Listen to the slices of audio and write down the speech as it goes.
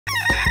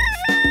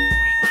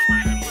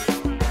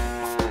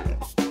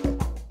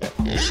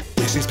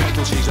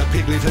Petal, she's a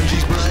piglet and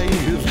she's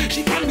brave.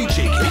 She can be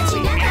cheeky. But she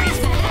never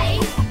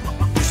misbehaves.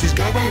 This is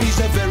Gobo, he's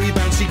a very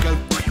bouncy goat.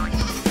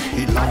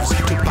 He loves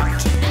to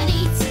butt. And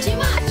eats too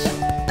much.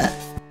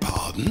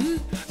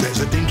 Pardon? There's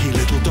a dinky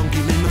little donkey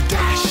named of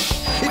Dash.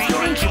 If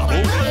you're in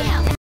trouble,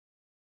 Help.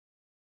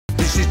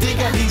 this is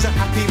Digger, he's a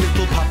happy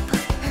little pup.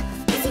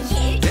 Is he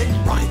cute?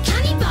 Dead right.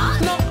 Can he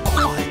bark? Not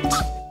quite.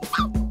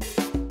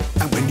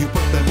 And when you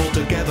put them all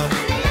together,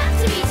 And they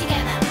love to be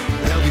together.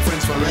 they'll be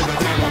friends forever.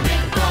 Come on,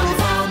 Big Barley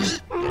Farm.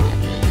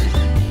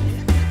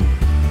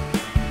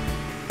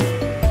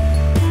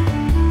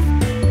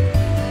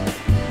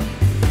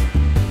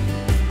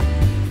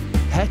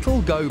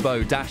 Petal,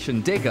 Gobo, Dash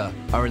and Digger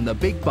are in the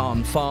Big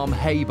Barn Farm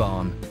hay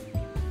barn.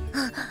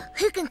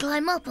 Who can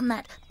climb up on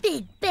that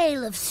big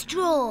bale of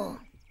straw?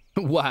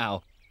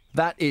 Wow,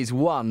 that is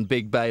one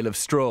big bale of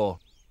straw.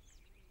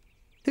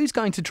 Who's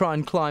going to try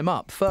and climb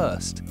up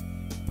first?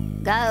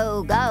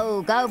 Go,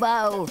 go,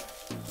 Gobo.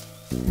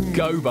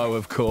 Gobo,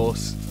 of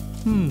course.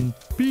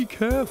 Be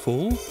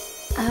careful.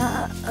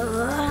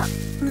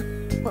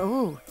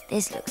 Oh,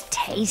 this looks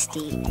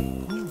tasty.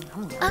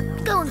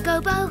 Go on,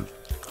 Gobo.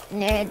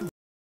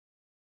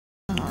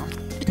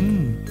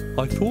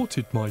 I thought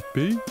it might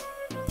be.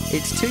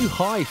 It's too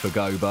high for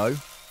Gobo.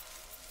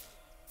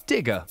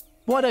 Digger,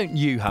 why don't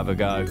you have a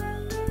go?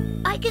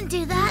 I can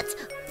do that.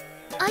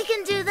 I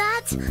can do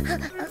that.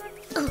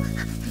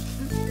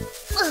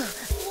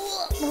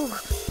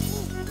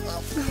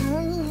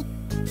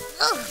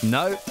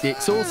 No,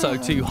 it's also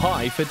too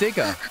high for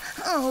Digger.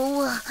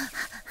 Oh,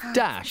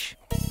 Dash,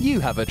 you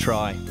have a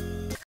try.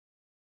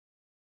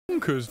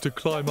 Bonkers to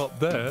climb up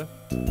there.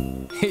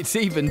 It's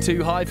even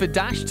too high for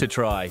Dash to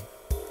try.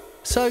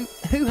 So,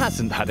 who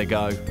hasn't had a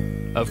go?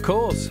 Of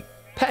course,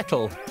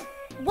 Petal.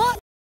 what?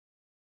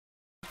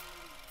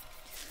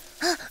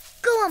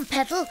 Go on,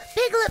 Petal.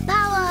 Piglet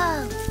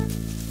power.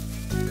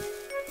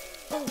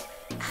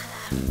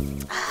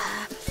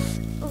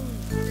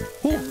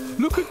 Oh,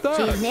 look at She's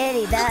that.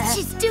 nearly there.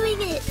 She's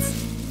doing it.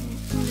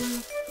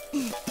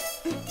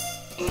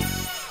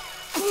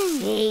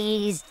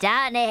 She's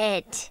done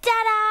it.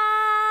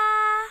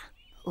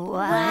 Ta-da!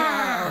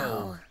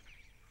 Wow.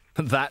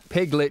 That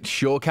piglet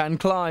sure can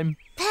climb.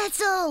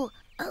 Petal,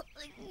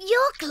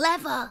 you're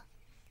clever.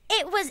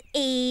 It was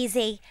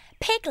easy.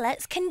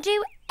 Piglets can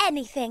do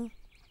anything.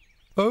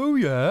 Oh,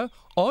 yeah.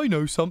 I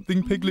know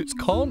something piglets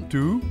can't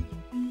do.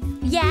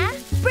 Yeah?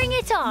 Bring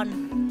it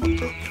on.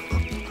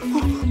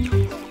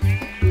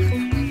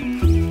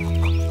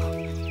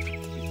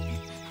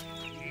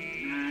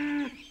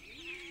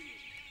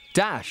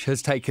 Dash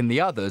has taken the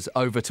others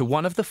over to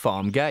one of the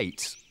farm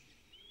gates.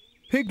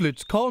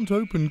 Piglets can't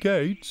open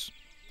gates.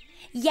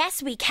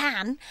 Yes, we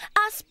can.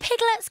 Us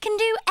piglets can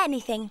do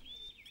anything.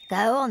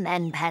 Go on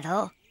then,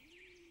 Petal.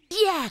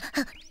 Yeah,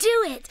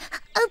 do it.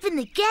 Open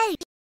the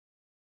gate.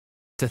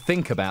 To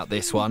think about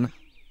this one,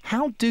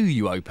 how do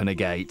you open a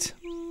gate?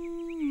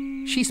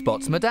 She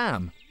spots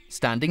Madame,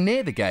 standing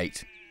near the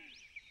gate.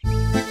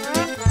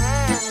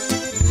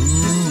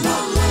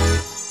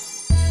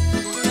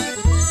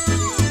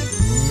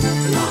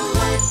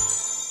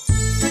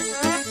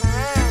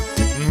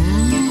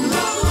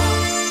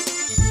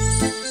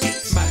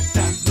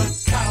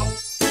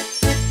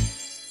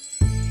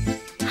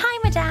 Hi,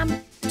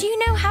 Madame. Do you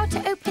know how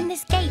to open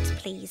this gate,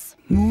 please?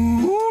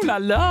 Ooh la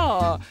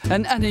la!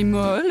 An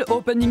animal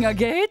opening a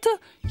gate?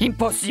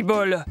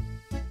 Impossible!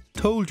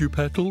 Told you,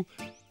 Petal.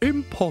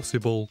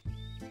 Impossible.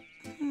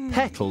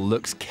 Petal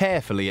looks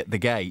carefully at the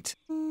gate.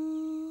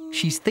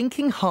 She's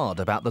thinking hard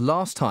about the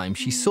last time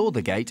she saw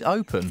the gate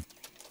open.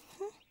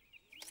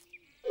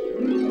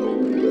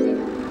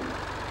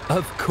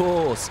 Of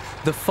course,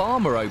 the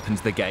farmer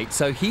opens the gate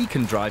so he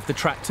can drive the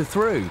tractor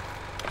through.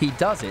 He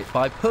does it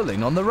by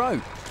pulling on the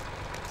rope.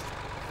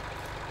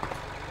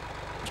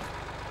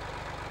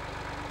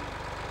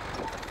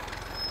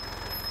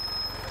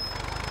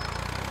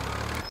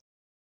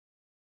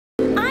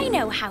 I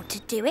know how to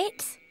do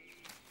it.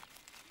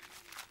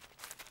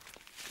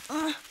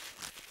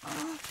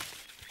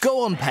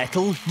 Go on,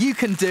 Petal, you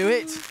can do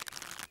it.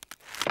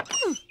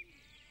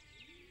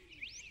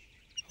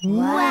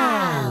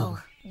 Wow.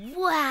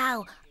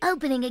 Wow.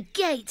 Opening a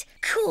gate.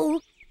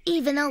 Cool.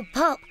 Even old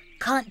Pop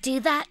can't do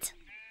that.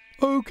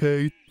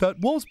 OK, that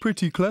was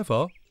pretty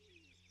clever.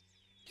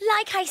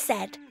 Like I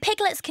said,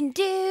 piglets can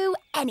do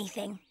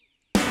anything.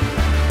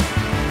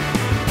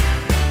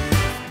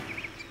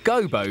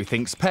 Gobo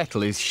thinks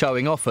Petal is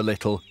showing off a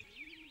little,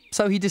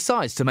 so he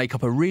decides to make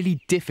up a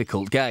really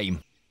difficult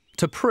game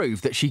to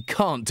prove that she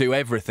can't do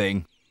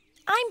everything.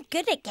 I'm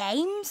good at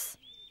games.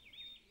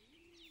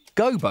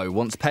 Gobo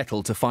wants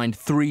Petal to find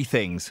 3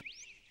 things.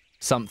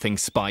 Something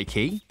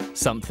spiky,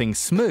 something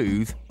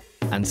smooth,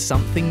 and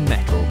something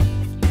metal.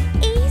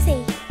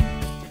 Easy.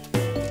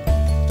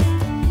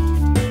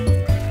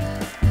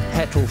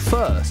 Petal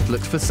first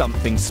looks for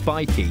something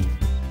spiky.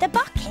 The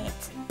bucket.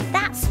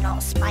 That's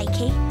not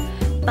spiky.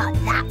 But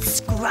that's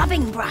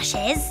scrubbing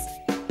brushes.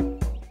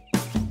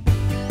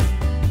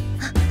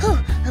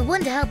 Oh, I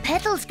wonder how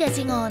Petal's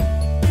getting on.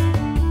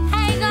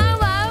 Hey,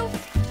 Gobo!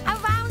 I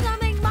found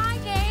something spiky.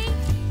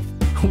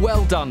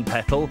 Well done,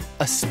 Petal.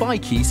 A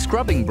spiky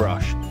scrubbing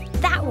brush.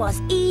 That was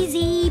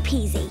easy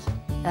peasy.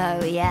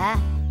 Oh, yeah?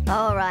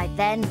 All right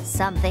then,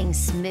 something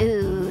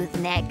smooth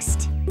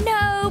next.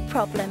 No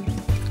problem.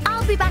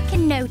 I'll be back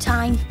in no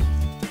time.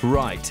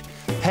 Right.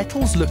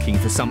 Petal's looking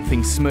for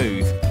something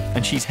smooth,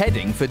 and she's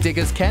heading for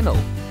Digger's kennel.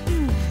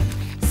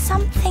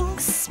 Something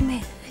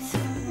smooth.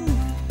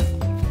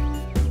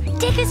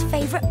 Digger's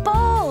favourite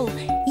ball.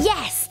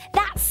 Yes,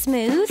 that's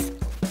smooth.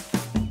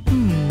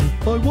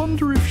 I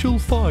wonder if she'll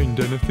find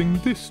anything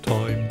this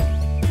time.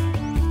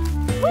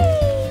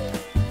 Whee!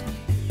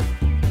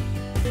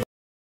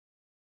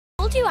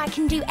 Told you I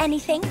can do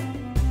anything.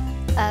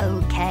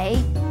 Okay,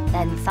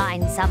 then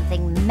find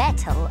something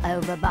metal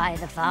over by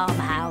the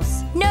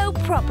farmhouse. No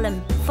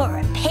problem for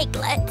a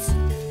piglet.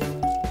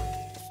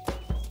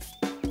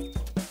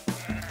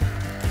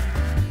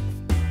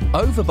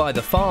 Over by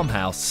the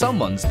farmhouse,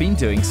 someone's been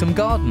doing some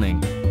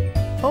gardening.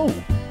 Oh,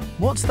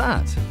 what's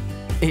that?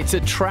 It's a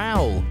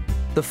trowel.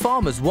 The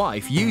farmer's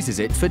wife uses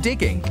it for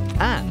digging,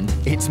 and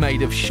it's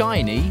made of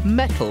shiny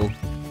metal.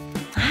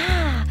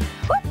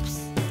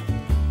 Whoops.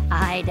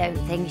 I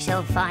don't think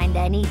she'll find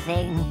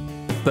anything.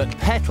 But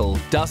Petal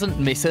doesn't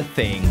miss a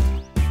thing.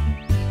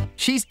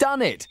 She's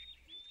done it!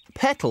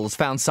 Petal's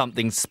found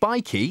something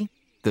spiky,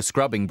 the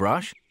scrubbing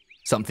brush,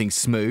 something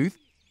smooth,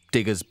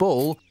 Digger's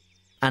ball,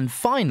 and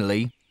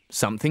finally,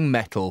 something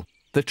metal,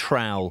 the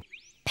trowel.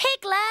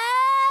 Piglet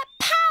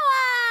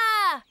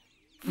power!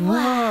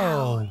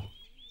 Wow!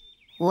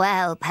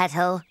 Well,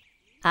 Petal,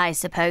 I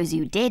suppose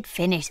you did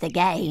finish the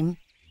game.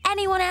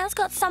 Anyone else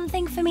got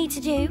something for me to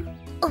do?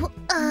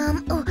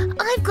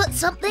 I've got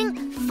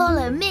something.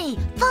 Follow me,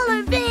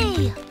 follow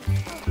me.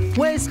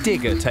 Where's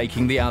Digger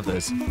taking the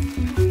others?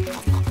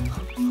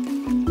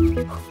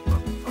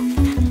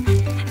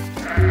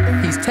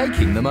 He's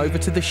taking them over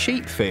to the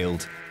sheep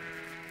field.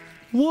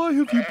 Why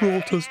have you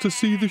brought us to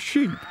see the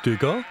sheep,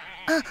 Digger?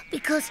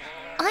 Because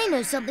I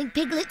know something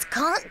piglets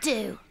can't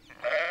do.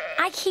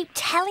 I keep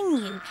telling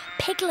you,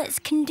 piglets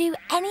can do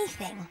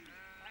anything.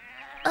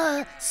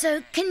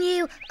 So can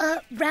you,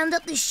 round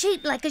up the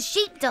sheep like a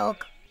sheepdog?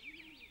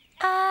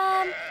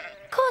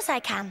 Course I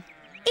can.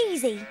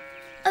 Easy.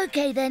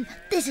 Okay then,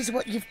 this is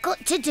what you've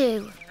got to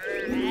do.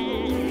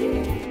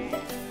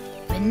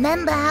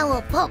 Remember how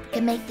a pop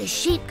can make the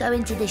sheep go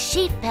into the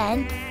sheep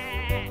pen?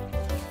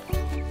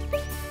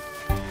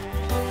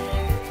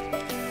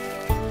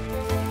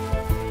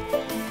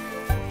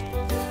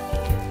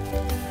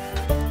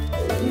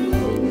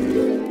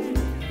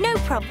 No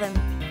problem.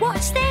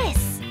 Watch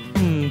this.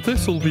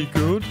 This'll be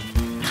good.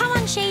 Come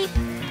on, sheep.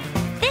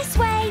 This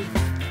way.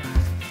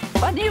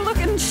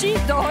 Funny-looking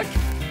sheepdog.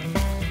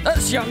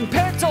 That's young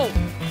Petal.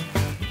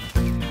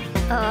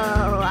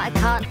 Oh, I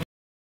can't.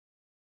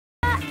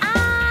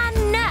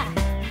 Anna,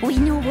 we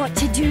know what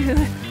to do.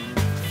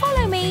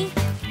 Follow me,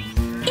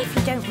 if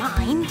you don't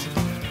mind.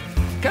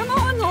 Come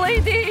on,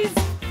 ladies.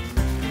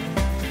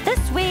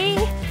 This way.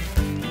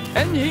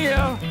 In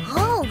here.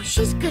 Oh,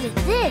 she's good at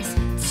this,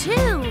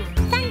 too.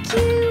 Thank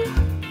you.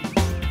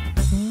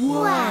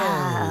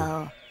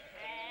 Wow.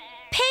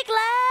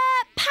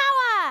 Piglet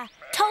power!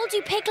 Told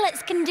you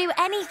piglets can do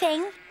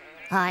anything.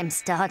 I'm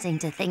starting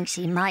to think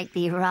she might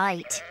be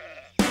right.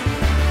 Big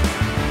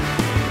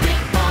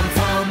Barn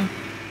Farm.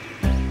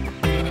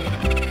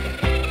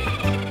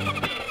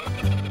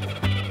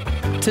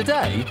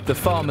 Today, the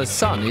farmer's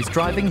son is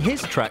driving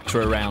his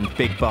tractor around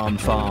Big Barn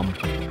Farm.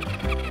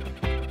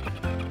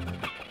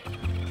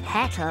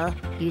 Petal,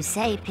 you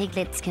say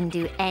piglets can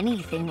do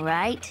anything,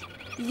 right?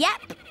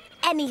 Yep,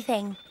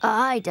 anything.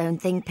 I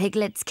don't think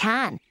piglets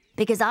can,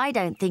 because I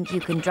don't think you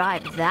can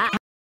drive that.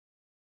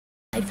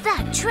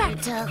 That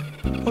tractor?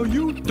 Are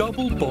you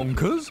double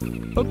bonkers?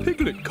 A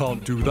piglet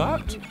can't do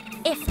that.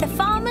 If the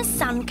farmer's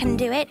son can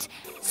do it,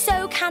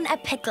 so can a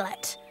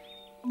piglet.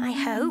 I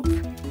hope.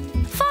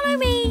 Follow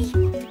me.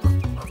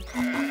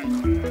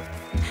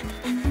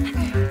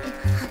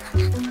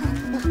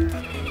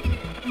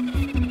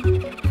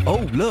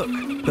 Oh, look!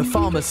 The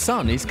farmer's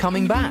son is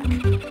coming back.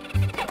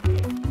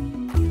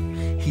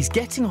 He's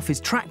getting off his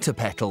tractor,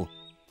 Petal.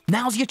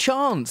 Now's your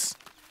chance.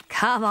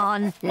 Come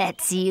on,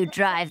 let's see you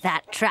drive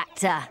that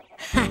tractor.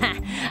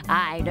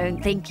 I don't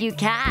think you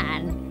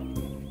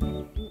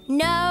can.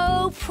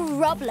 No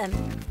problem.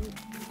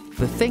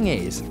 The thing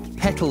is,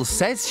 Petal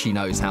says she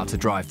knows how to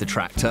drive the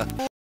tractor,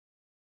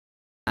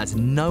 has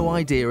no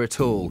idea at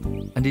all,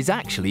 and is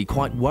actually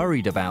quite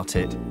worried about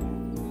it.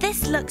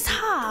 This looks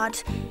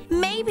hard.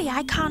 Maybe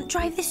I can't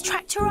drive this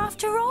tractor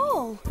after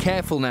all.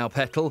 Careful now,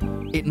 Petal.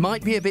 It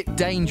might be a bit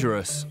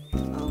dangerous.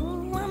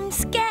 Oh, I'm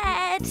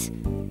scared.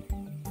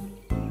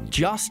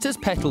 Just as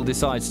Petal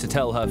decides to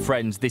tell her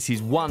friends this is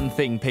one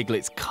thing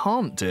piglets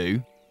can't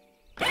do,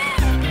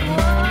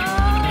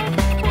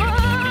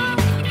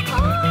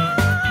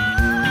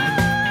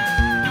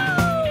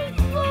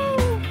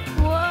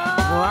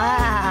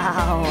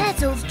 Wow.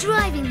 Petal's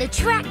driving the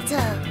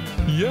tractor.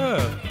 Yeah,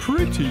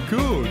 pretty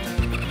good.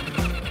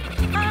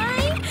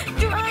 I'm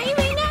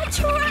driving a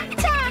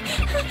tractor.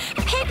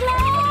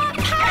 Piglet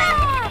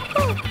power.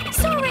 Oh,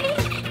 sorry.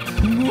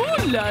 More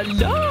la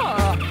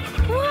la!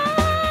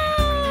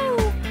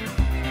 Whoa!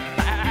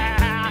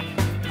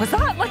 Was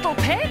that little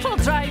Petal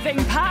driving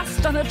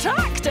past on a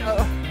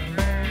tractor?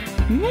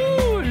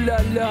 Ooh la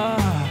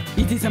la!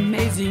 It is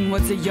amazing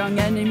what the young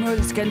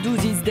animals can do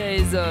these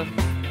days.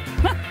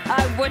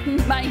 I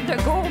wouldn't mind a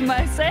go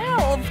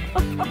myself.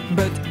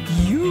 But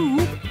you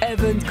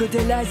haven't got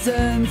a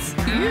license.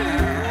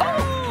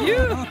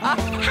 You!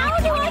 How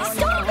do I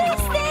stop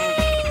this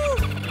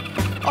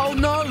thing? Oh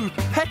no!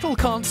 Petal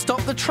can't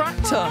stop the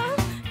tractor.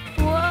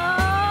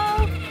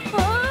 Whoa!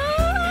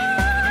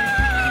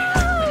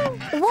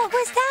 What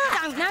was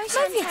that? Don't know,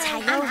 move your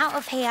tail. I'm out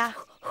of here.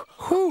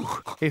 Whew.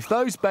 If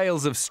those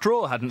bales of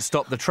straw hadn't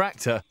stopped the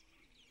tractor,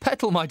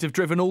 Petal might have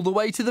driven all the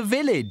way to the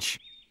village.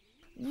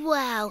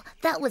 Wow,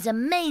 that was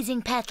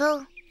amazing,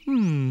 Petal.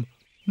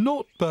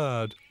 Not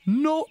bad.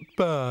 Not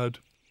bad.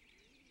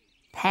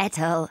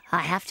 Petal, I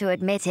have to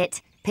admit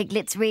it.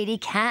 Piglets really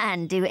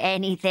can do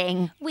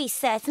anything. We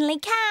certainly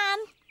can.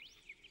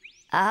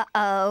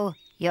 Uh-oh,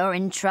 you're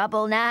in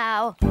trouble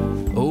now.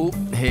 Oh,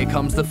 here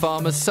comes the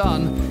farmer's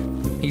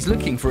son. He's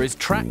looking for his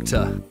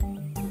tractor,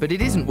 but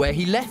it isn't where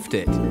he left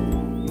it.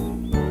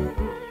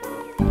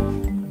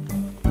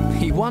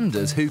 He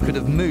wonders who could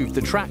have moved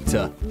the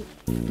tractor.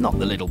 Not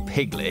the little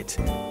piglet.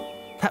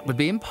 That would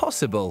be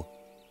impossible.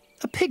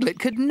 A piglet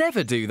could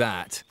never do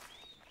that.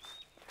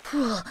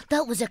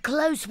 That was a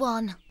close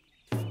one.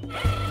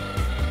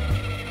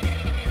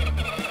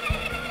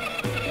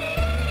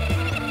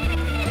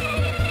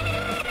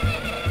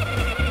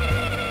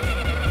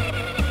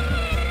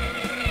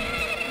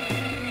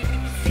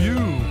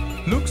 Phew.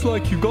 Looks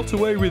like you got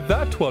away with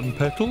that one,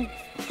 Petal.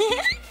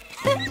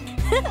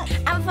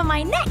 And for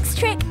my next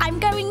trick, I'm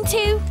going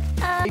to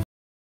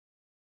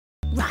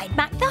ride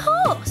back the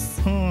horse.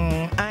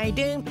 I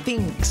don't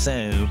think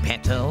so,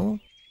 Petal.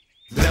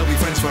 They'll be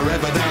friends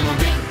forever down on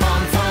Big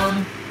Barn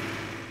Farm.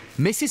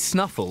 Mrs.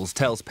 Snuffles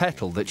tells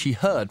Petal that she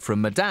heard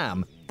from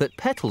Madame that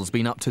Petal's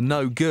been up to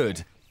no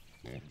good.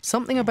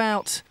 Something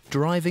about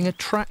driving a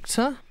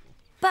tractor?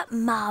 But,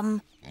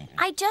 Mum,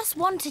 I just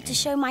wanted to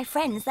show my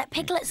friends that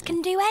piglets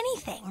can do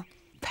anything.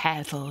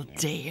 Petal,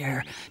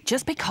 dear,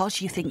 just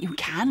because you think you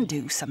can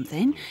do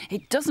something,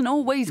 it doesn't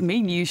always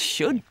mean you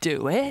should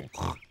do it.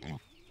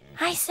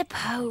 I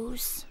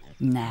suppose.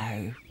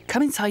 Now,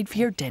 come inside for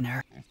your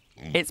dinner.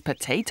 It's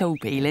potato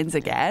peelings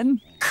again.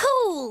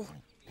 Cool!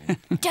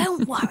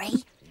 Don't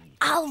worry.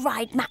 I'll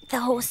ride Mac the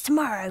horse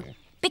tomorrow.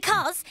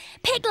 Because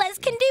piglets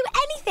can do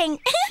anything.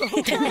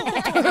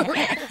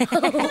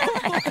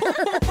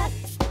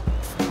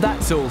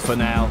 That's all for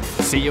now.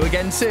 See you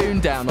again soon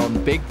down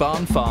on Big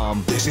Barn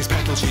Farm. This is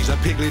Petal, she's a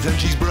piglet and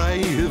she's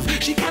brave.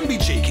 She can be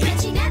cheeky. And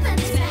she never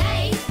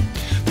misbehaves.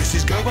 This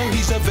is Gobo,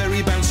 he's a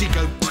very bouncy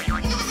goat.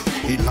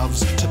 He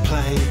loves to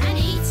play. And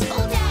eats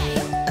all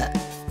day.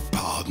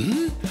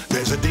 Pardon?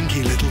 There's a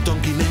dinky little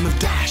donkey named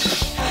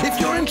Dash. If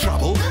you're in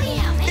trouble, Will you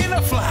help me? in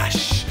a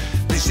flash.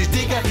 This is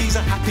Digger, he's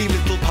a happy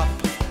little pup.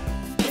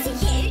 Is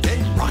it you? Dead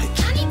right.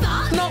 Can he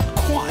bark? Not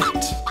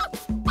quite.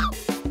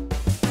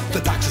 The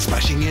ducks are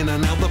splashing in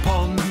and out the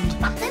pond. The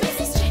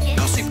Mrs. Chicken.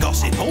 Gossip,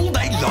 gossip all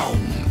day long.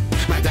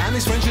 Madame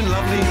is French and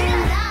lovely.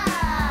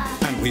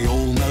 La-la. And we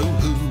all know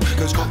who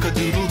goes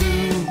cock-a-doodle-doo.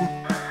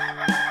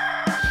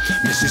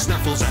 Mrs.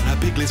 Snuffles and her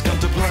piglets come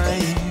to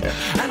play.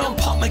 And on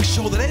Pop makes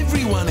sure that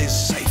everyone is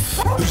safe.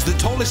 Who's the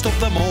tallest of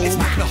them all? It's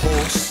Mac the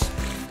horse.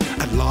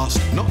 And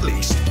last, not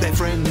least, they're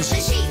friends. The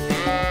sheep.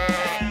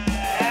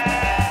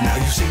 Now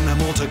you've seen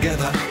them all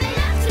together. And they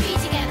love to be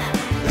together.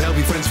 They'll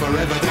be friends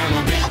forever down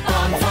on